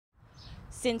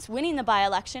Since winning the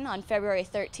by-election on February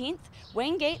 13th,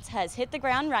 Wayne Gates has hit the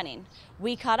ground running.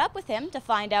 We caught up with him to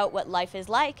find out what life is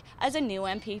like as a new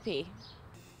MPP.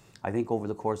 I think over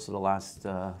the course of the last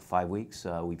 5 weeks,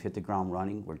 we've hit the ground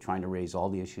running. We're trying to raise all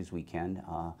the issues we can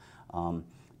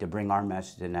to bring our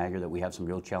message to Niagara that we have some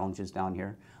real challenges down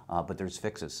here, but there's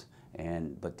fixes.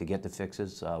 But to get the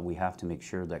fixes, we have to make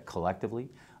sure that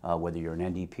collectively, whether you're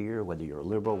an NDPer, whether you're a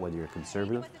Liberal, whether you're a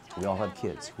Conservative, we all have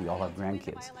kids, we all have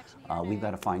grandkids. We've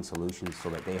got to find solutions so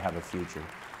that they have a future.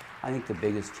 I think the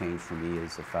biggest change for me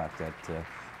is the fact that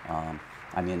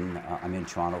I'm in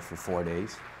Toronto for 4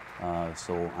 days.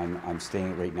 So I'm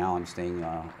staying right now. I'm staying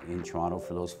in Toronto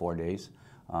for those 4 days.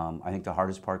 I think the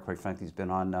hardest part, quite frankly, has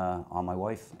been on my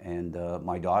wife and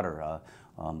my daughter.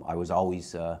 I was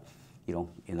always, you know,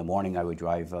 in the morning I would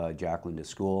drive Jacqueline to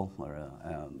school, or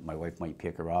my wife might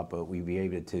pick her up, but we'd be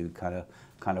able to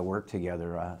kind of work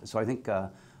together. So I think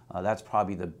that's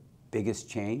probably the biggest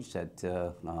change that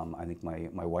I think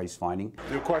my wife's finding.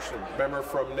 New question, member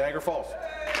from Niagara Falls.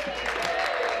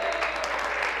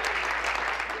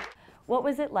 What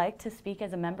was it like to speak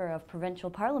as a member of provincial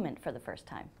parliament for the first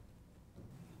time?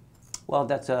 Well,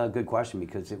 that's a good question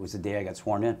because it was the day I got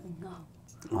sworn in.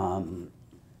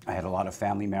 I had a lot of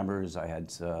family members. I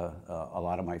had a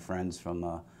lot of my friends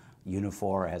from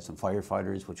Unifor. I had some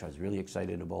firefighters, which I was really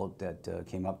excited about, that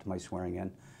came up to my swearing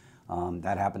in.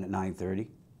 That happened at 9:30.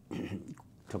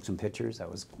 Took some pictures. That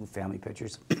was family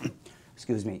pictures.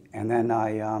 Excuse me. And then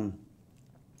I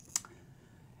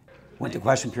went to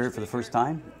question period for the first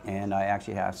time, and I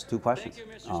actually asked 2 questions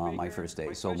my first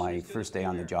day. So my first day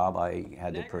on the job, I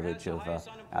had the privilege of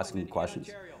asking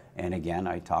questions. And again,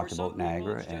 I talked about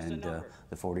Niagara and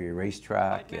the 40-year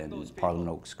racetrack and Parliament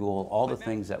Oak School, all the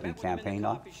things that we campaigned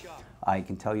on. I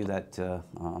can tell you that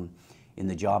in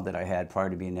the job that I had prior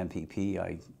to being MPP,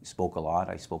 I spoke a lot.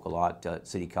 I spoke a lot at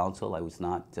City Council. I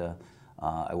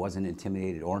wasn't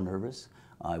intimidated or nervous.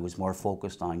 I was more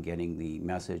focused on getting the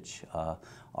message,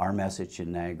 our message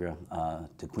in Niagara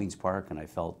to Queen's Park, and I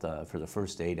felt for the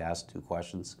first day to ask 2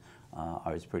 questions,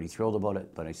 I was pretty thrilled about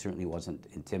it, but I certainly wasn't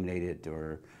intimidated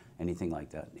or anything like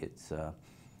that.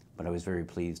 But I was very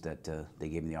pleased that they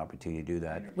gave me the opportunity to do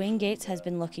that. Wayne Gates has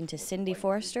been looking to Cindy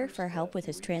Forrester for help with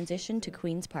his transition to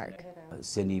Queen's Park.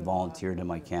 Cindy volunteered in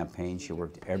my campaign. She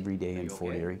worked every day in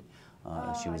Fort Erie.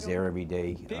 She was there every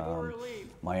day.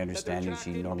 My understanding,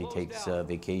 she normally takes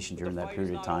vacation during that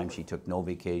period of time. She took no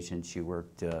vacation. She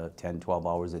worked 10, 12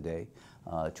 hours a day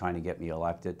trying to get me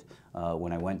elected.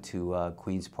 When I went to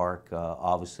Queen's Park,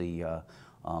 obviously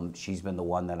she's been the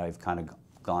one that I've kind of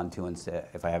gone to and said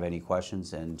if I have any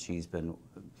questions, and she's been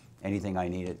anything I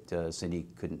needed. Cindy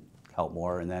couldn't help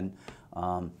more. And then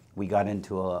we got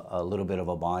into a little bit of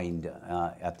a bind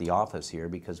at the office here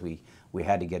because we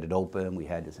had to get it open. We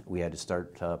had to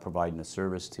start providing a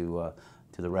service to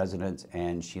the residents,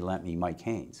 and she lent me Mike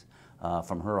Haynes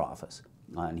from her office.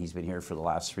 And he's been here for the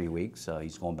last 3 weeks.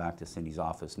 He's going back to Cindy's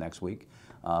office next week.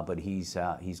 But he's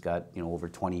got over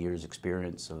 20 years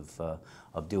experience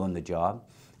of doing the job.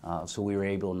 So we were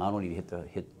able not only to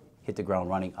hit the ground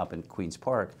running up in Queen's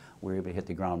Park, we were able to hit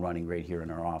the ground running right here in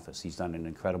our office. He's done an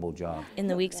incredible job. In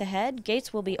the weeks ahead,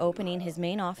 Gates will be opening his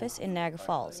main office in Niagara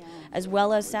Falls, as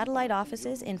well as satellite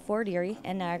offices in Fort Erie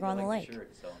and Niagara-on-the-Lake.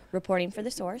 Reporting for The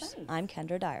Source, I'm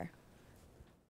Kendra Dyer.